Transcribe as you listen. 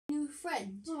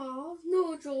friend. Oh,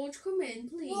 no, George, come in,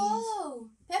 please. Whoa!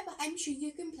 Peppa, I'm sure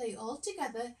you can play all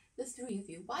together, the three of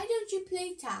you. Why don't you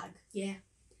play tag? Yeah.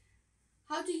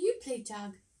 How do you play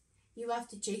tag? You have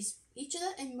to chase each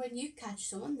other, and when you catch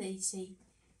someone, they say,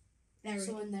 There it.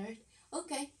 someone there.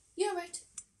 Okay, you're it.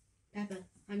 Peppa,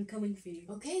 I'm coming for you.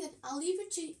 Okay, then I'll leave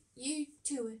it to you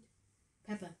to it.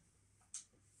 Peppa,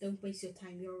 don't waste your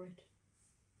time, you're it.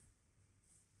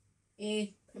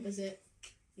 Peppa's it.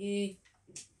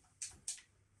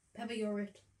 Peppa, you're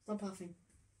it. Stop laughing.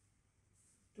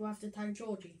 Do I have to tag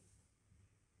Georgie?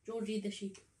 Georgie the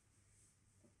sheep.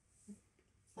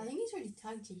 I think he's already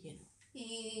tagged you, you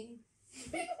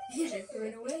know.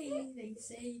 Run away, they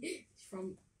say. It's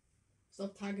from...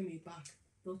 Stop tagging me back.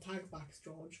 No tag backs,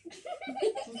 George.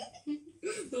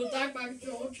 No tag backs,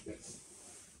 George.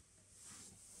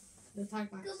 No tag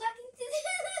backs. Go back into the...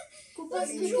 Go back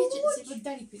in the George. kitchen and see what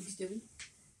Daddy Pig's doing.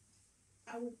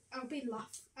 I'll be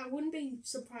I wouldn't be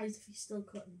surprised if he's still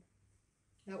cutting.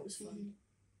 That was fun.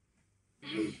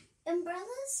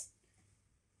 Umbrellas?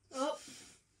 Oh,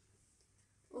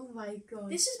 Oh my god.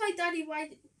 this is my daddy. Why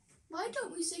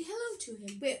don't we say hello to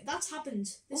him? Wait, that's happened.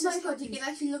 This Oh my has god, you happened. can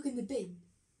actually look in the bin.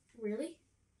 Really?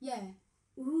 Yeah.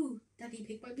 Ooh, Daddy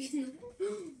Pig might be in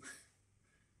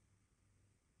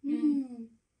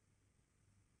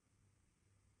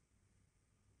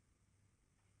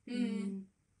Hmm.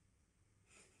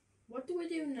 What do I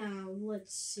do now?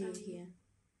 Let's see here.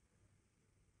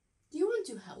 Do you want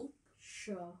to help?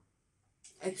 Sure.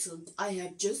 Excellent. I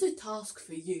have just a task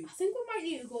for you. I think we might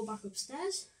need to go back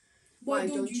upstairs. Why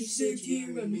don't you sit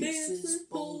here and mix this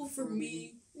bowl for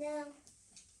me? No.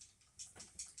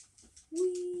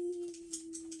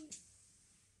 Whee!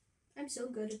 I'm so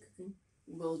good at cooking.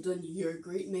 Well done, you're a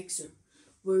great mixer.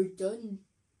 We're done.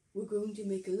 We're going to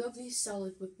make a lovely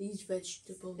salad with these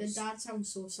vegetables. The dad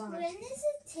sounds so sad. When is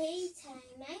it tea time?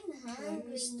 I'm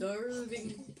hungry. I'm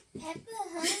starving. Peppa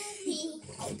hungry.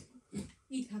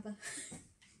 Eat Peppa.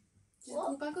 Just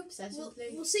go back upstairs and play.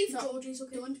 We'll see if No, Georgie's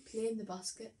okay. Don't play in the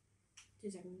basket. 2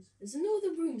 seconds. Is there no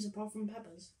other rooms apart from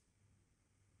Peppa's?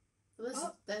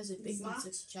 Well, there's a big that?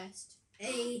 massive chest.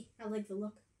 Hey, I like the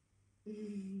look.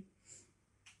 Mm.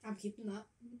 I'm keeping that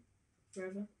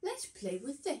forever. Let's play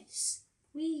with this.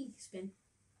 Wee spin.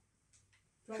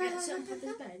 Do I get to sit on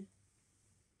Peppa's bed?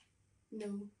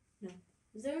 No,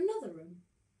 Is there another room?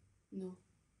 no.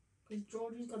 Because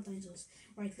Georgie's got dinosaurs.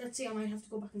 Right, let's see. I might have to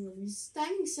go back in the living room.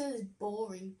 Standing still is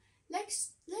boring.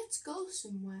 Let's go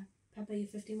somewhere. Peppa, you're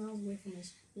 50 miles away from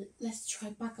us. Let's try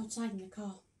back outside in the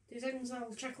car. 2 seconds,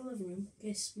 I'll check the living room.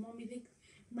 Yes, Mommy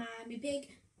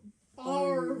Pig.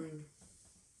 Arr.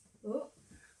 Oh,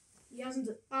 he hasn't.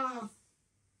 Yeah.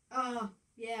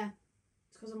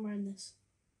 It's because I'm wearing this.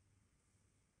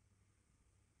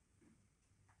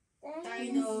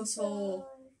 Dinosaur.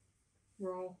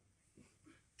 Raw.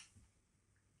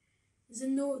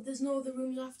 There's no other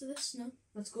rooms after this? No?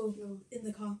 Let's go in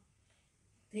the car.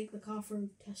 Take the car for a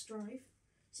test drive.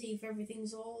 See if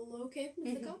everything's all okay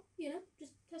with the car. You know,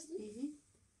 just test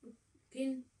it.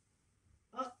 Clean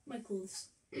up my clothes.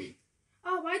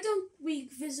 Oh, why don't we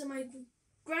visit my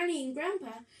granny and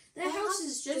grandpa? Their house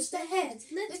is just ahead.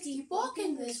 Let's keep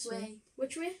walking this way.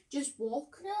 Which way? Just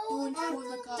walk. No, Don't go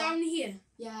in the car. Down here.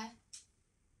 Yeah.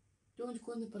 Don't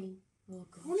go in the puddle. Oh I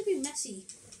god. want to be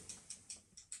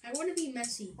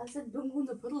messy. I said don't go in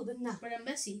the puddle, didn't I? But I'm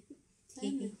messy.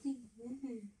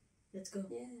 Let's go.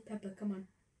 Yeah. Peppa, come on.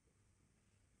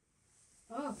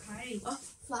 Oh, kite. Oh,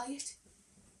 fly it.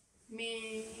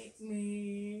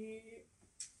 Me.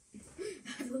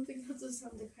 I don't think that's the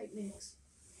sound a kite makes.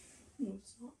 No,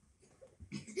 it's not.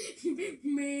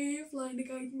 Me, flying the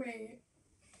kite, me.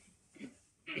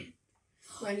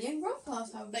 Granny and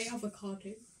Grandpa's house. They have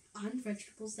avocado and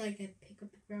vegetables that I can pick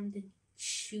up the ground and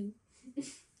chew.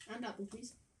 And apple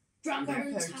trees.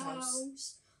 Grandparents'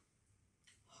 house.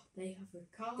 They have a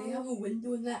car. They have a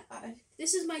window in their attic.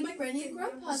 This is my Granny and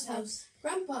Grandpa's house.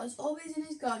 Grandpa is always in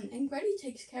his garden and Granny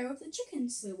takes care of the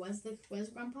chickens. Wait, where's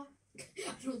Grandpa?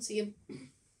 I don't see him.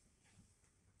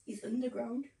 He's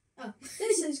underground. Oh.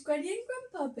 This is Granny and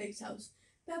Grandpa Pig's house.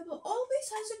 Peppa always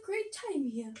has a great time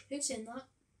here. Who's in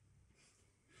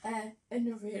that? A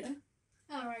narrator.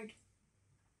 Alright.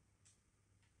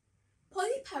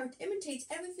 Polly Parrot imitates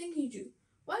everything you do.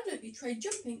 Why don't you try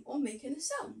jumping or making a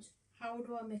sound? How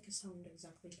do I make a sound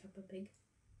exactly, Peppa Pig?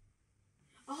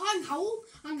 Oh,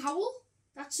 I'm Howl.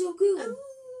 That's so cool.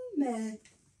 Oh, man.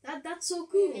 That's so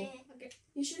cool. Okay.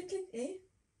 You should have clicked A.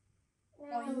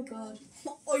 Oh, God.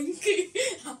 Oink.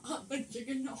 The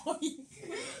chicken oink.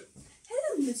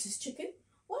 Hello, Mrs. Chicken.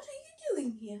 What are you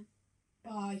doing here?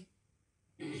 Bye.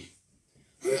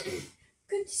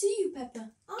 Good to see you, Peppa.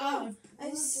 Ah,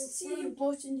 I see you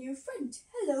brought a new friend.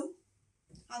 Hello.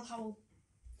 I'll howl.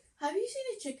 Have you seen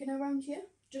a chicken around here?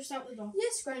 Just out the door.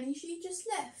 Yes, Granny, she just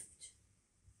left.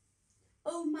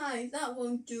 Oh my, that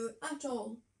won't do it at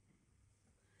all.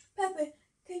 Peppa,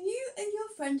 can you and your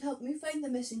friend help me find the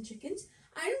missing chickens?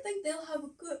 I don't think they'll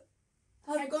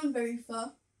have gone very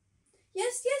far.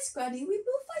 Yes, Granny, we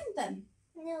will find them.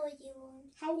 No, you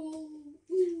won't. Howl.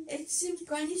 It seems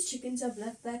Granny's chickens have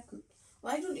left their coop.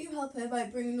 Why don't you help her by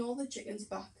bringing all the chickens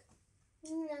back?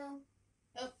 No.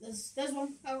 Oh, there's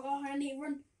one. Oh, I need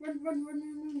run.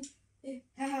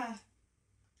 Haha.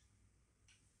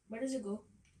 Where does it go?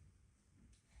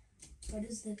 Where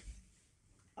does the...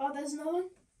 Oh, there's another one.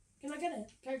 Can I get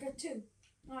it? Can I get two?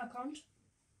 No, I can't.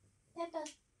 Peppa.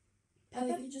 I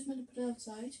think you just meant to put it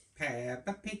outside.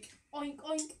 Peppa Pig. Oink,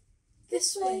 oink.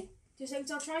 This way. 2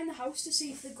 seconds, I'll try in the house to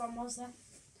see if the grandma's there.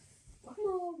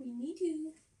 Grandma, we need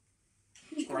you.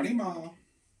 Granny Ma.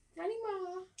 Granny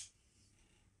Ma.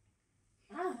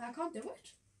 Ah, I can't do it.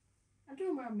 I don't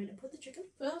know where I'm going to put the chicken.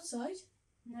 Put it outside.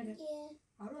 No, Yeah.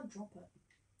 how do I drop it?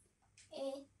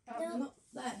 No. Not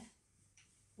there.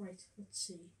 Right, let's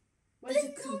see. Where's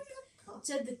the coop? It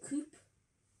said the coop.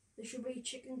 There should be a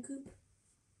chicken coop.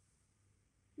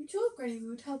 We told Granny we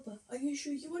would help her. Are you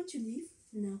sure you want to leave?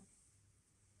 No.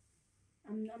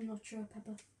 I'm not sure,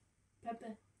 Peppa.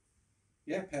 Peppa,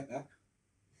 Yeah, Peppa.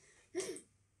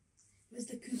 where's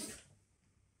the coop?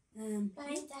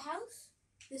 Behind the house?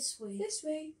 This way. This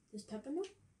way. Does Peppa know?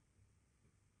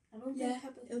 I don't Yeah, think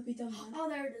Peppa... it'll be done now. Oh,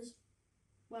 there it is.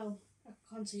 Well, I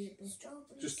can't see it, but...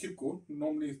 Strawberries. Just keep going.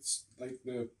 Normally it's like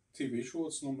the TV show,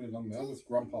 it's normally along there with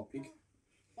Grandpa Pig.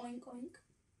 Oink, oink.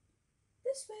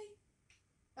 This way.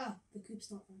 Ah, the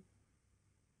coop's not there.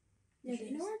 Yeah, Do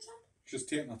you know where it's at? Just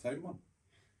taking her time, man.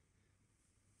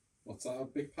 What's that a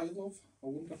big pile of? I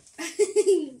wonder.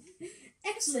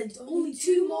 Excellent. Only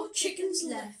 2 more chickens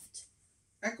left.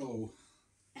 Echo.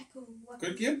 Echo. What?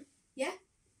 Good game?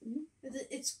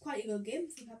 It's quite a good game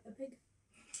for Peppa Pig.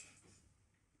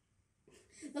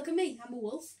 Look at me. I'm a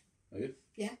wolf. Are you?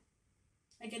 Yeah.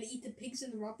 I get to eat the pigs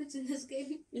and the rabbits in this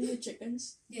game. In the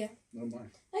chickens. Yeah. No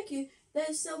mind. Thank you.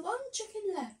 There's still 1 chicken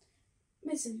left.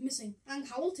 Missing. And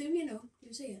Howl too, you know.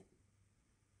 You see it.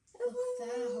 Look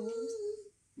there, Howl.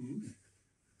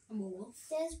 I'm a wolf.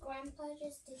 There's Grandpa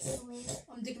just digging away.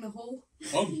 I'm digging a hole.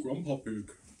 I'm Grandpa Pig.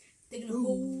 Digging a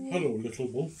hole. Hello, little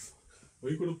wolf. Are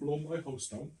you going to blow my house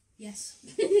down? Yes.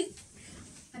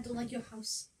 I don't like your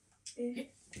house. Yeah.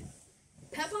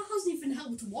 Peppa hasn't even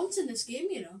helped once in this game,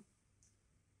 you know.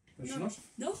 Is she No. not?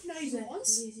 No, not She's even a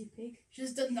once. lazy pig.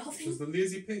 She's done nothing. She's the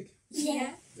lazy pig.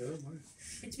 Yeah. Yeah, right.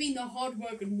 It's been the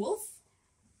hard-working wolf.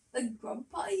 And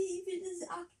Grandpa even is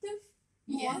active.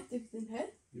 More Yeah. active than her.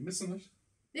 You're missing it.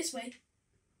 This way.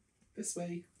 This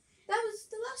way. That was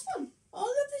the last one. All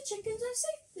of the chickens are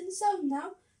safe and sound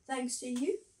now, thanks to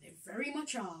you. They very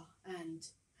much are. And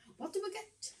what do we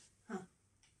get? Huh.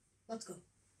 Let's go.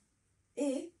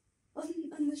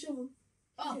 On the shovel.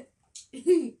 Oh.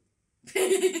 Yeah.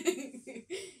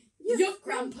 Yuck,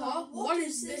 Grandpa. What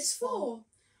is this for?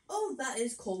 Oh, that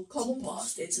is called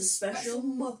compost. It's a special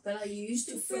muck that I use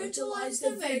to fertilize the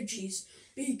veggies.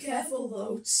 Be careful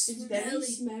though, it's very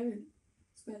smelly.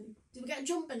 Do we get a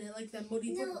jump in it like the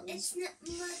muddy No, puddles? it's not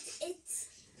mud.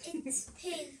 It's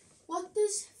pig. What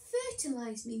does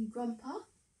fertilize mean, Grandpa?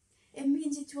 It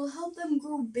means it will help them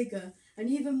grow bigger and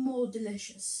even more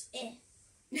delicious.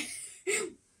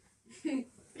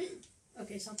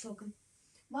 Okay, stop talking.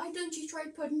 Why don't you try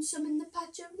putting some in this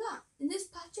patch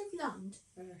of land?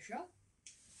 Sure.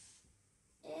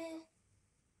 Eh.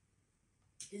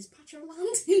 Is patch of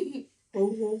land?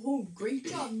 Ho ho ho, great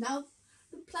job. Now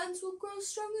the plants will grow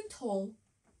strong and tall.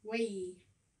 Way.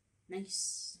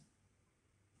 Nice.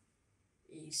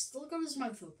 He's still got his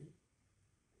mouth open.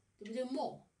 Do we do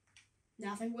more?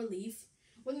 No, I think we'll leave.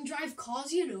 We can drive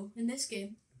cars, you know, in this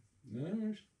game.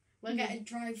 Alright. We'll get to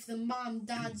drive the mum,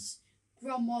 dad's,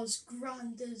 grandma's,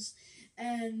 granda's,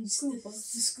 and the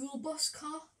school bus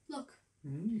car. Look.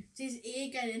 Mm. See his ear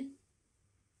get in.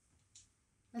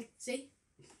 Let's see.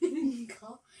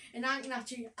 Car. And I can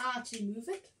actually move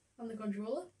it on the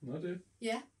controller. I do.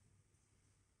 Yeah.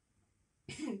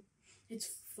 It's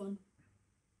fun.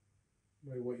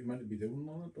 Wait, what you meant to be doing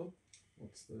on it though?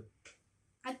 What's the...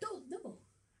 I don't know.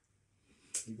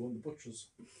 You going to butchers?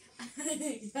 I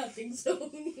think so.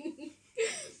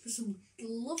 For some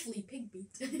lovely pig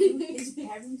meat. His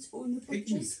parents own the Pig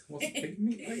butchers. meat? What's pig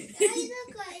meat like? I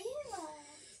look what you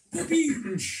are. The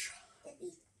beach.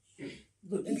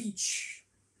 The The beach.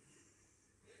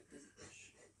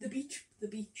 The beach. The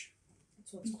beach.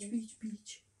 That's what it's called.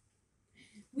 beach.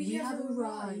 We have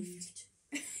arrived.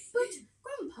 But,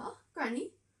 Grandpa,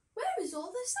 Granny, where is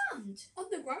all the sand? On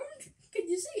the ground? Can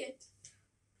you see it?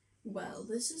 Well,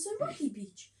 this is a rocky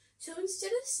beach, so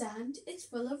instead of sand, it's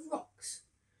full of rocks.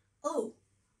 Oh,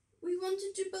 we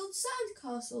wanted to build sand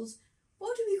castles.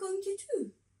 What are we going to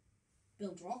do?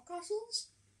 Build rock castles?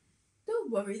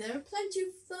 Don't worry, there are plenty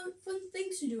of fun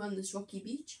things to do on this rocky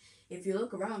beach. If you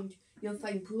look around, you'll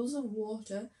find pools of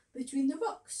water between the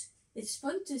rocks. It's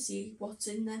fun to see what's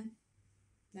in them.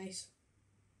 Nice.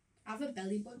 I have a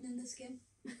belly button in this game.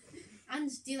 And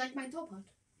do you like my top hat?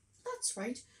 That's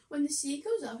right. When the sea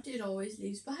goes out, it always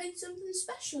leaves behind something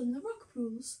special in the rock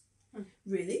pools.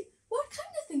 Really? What kind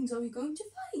of things are we going to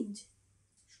find?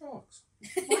 Sharks.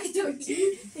 Why don't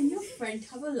you and your friend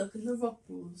have a look in the rock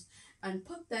pools and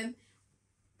put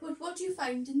what you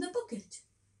find in the bucket?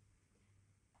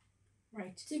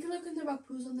 Right. Take a look in the rock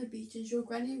pools on the beach and show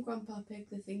Granny and Grandpa pick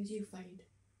the things you find.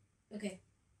 Okay.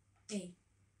 A.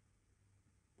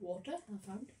 Water, I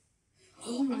found.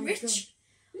 Oh my Rich.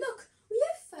 God. Look, we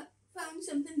have found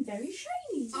something very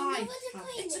shiny. I what a have.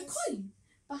 coin It's a is. coin.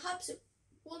 Perhaps it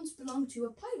once belonged to a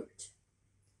pirate.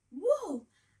 Whoa!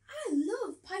 I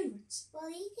love pirates. Well,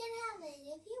 you can have it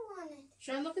if you want it.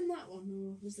 Should I look in that one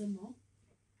or is there more?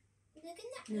 Look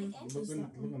in that No. one again. Look Just on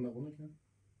that one. that one again.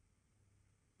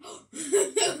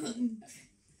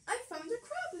 I found a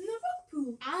crab in the rock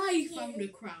pool. I found a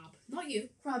crab, not you.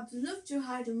 Crabs love to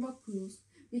hide in rock pools.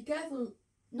 Be careful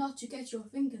not to get your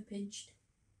finger pinched.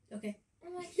 Okay.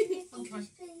 I'm watching I'll try.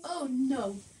 Oh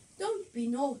no! Don't be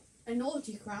a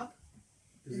naughty crab.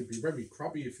 Because it'd be very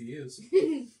crabby if he is.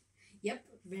 Yep,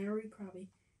 very crabby.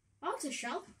 Oh, it's a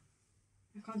shell.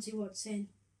 I can't see what it's saying.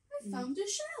 I found a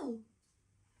shell.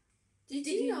 Did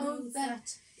Did you know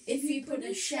that if you put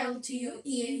a shell to your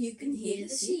ear, you can hear the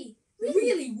sea?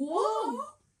 Really? Whoa!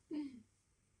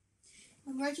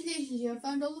 Congratulations, you have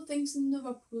found all the things in the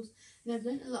rock pools and I've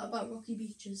learned a lot about rocky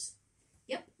beaches.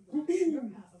 Yep. I sure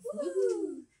have.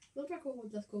 Woohoo! We'll track forward.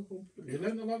 Let's go home. You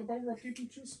learned a lot about rocky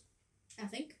beaches. I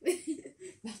think.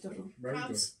 I don't know. Very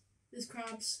Crabs. There's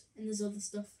crabs and there's other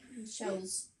stuff.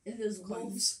 Shells. And there's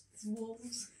Coins.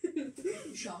 wolves. There's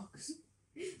wolves. Sharks.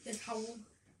 There's howl.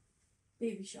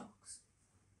 Baby sharks.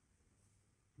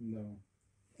 good. No.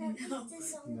 That No. is the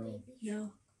song No. baby.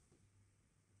 No.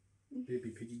 Baby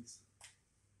piggies.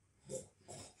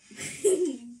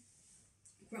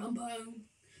 Grandpa,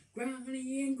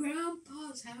 Granny and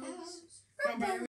Grandpa's house. Grandpa.